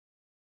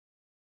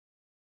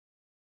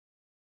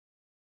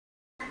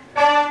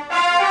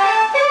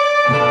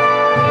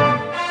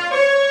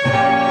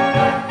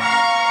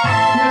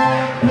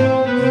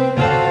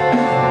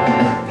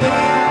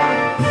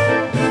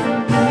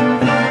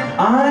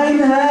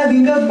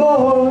having a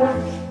ball.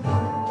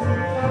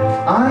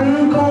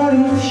 I'm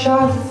calling the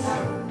shots.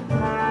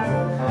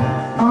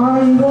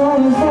 I'm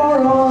going for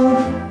all,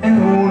 and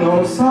who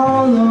knows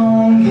how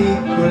long it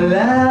could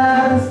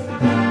last.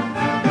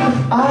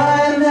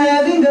 I'm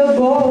having a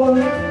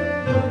ball.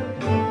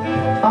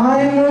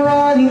 I'm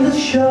running the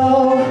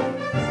show.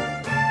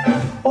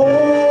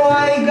 Oh,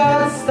 I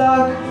got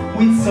stuck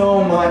with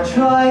so much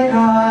like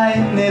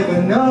I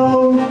never know.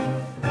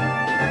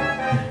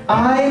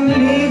 I'm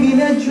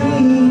living a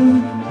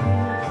dream,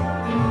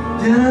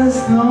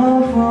 just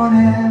not for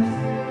that.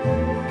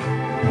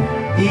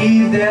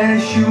 If there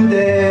should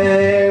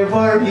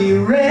ever be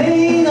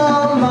rain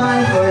on my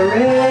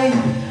parade,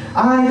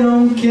 I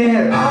don't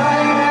care,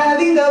 I'm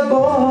having a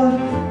ball.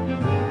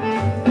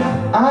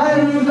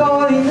 I'm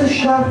calling the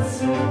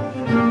shots.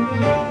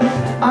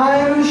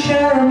 I'm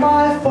sharing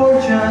my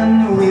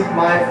fortune with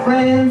my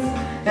friends,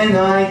 and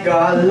I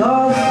got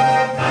lost.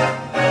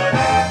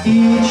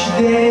 Each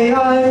day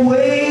I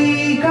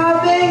wake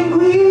up and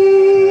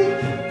greet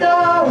the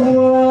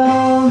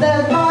world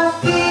at my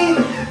feet.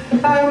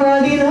 I'm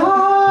running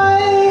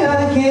high,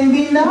 I can't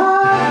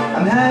deny,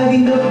 I'm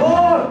having a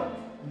ball.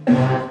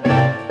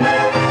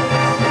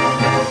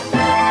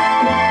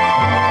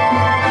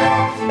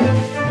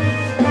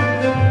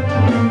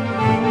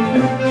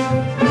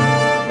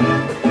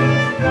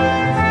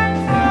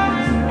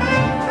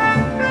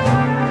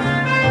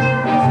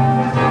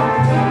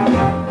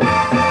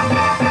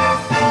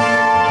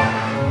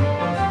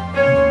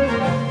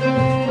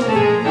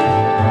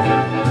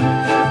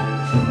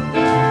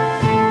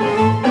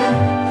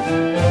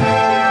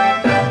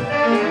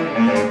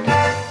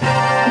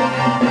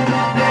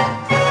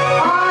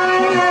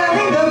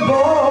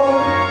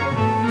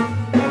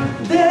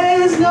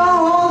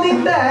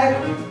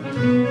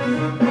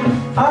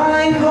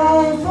 I'm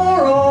going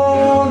for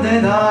all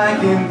that I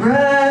can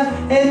grab,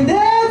 and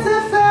that's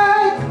a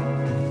fact.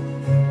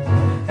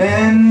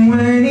 And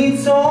when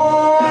it's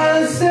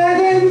all said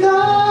and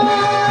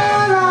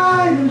done,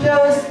 I'm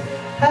just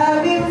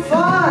having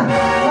fun.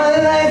 My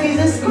life is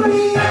a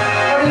scream,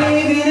 I'm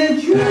living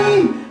a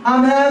dream,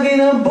 I'm having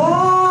a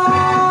ball.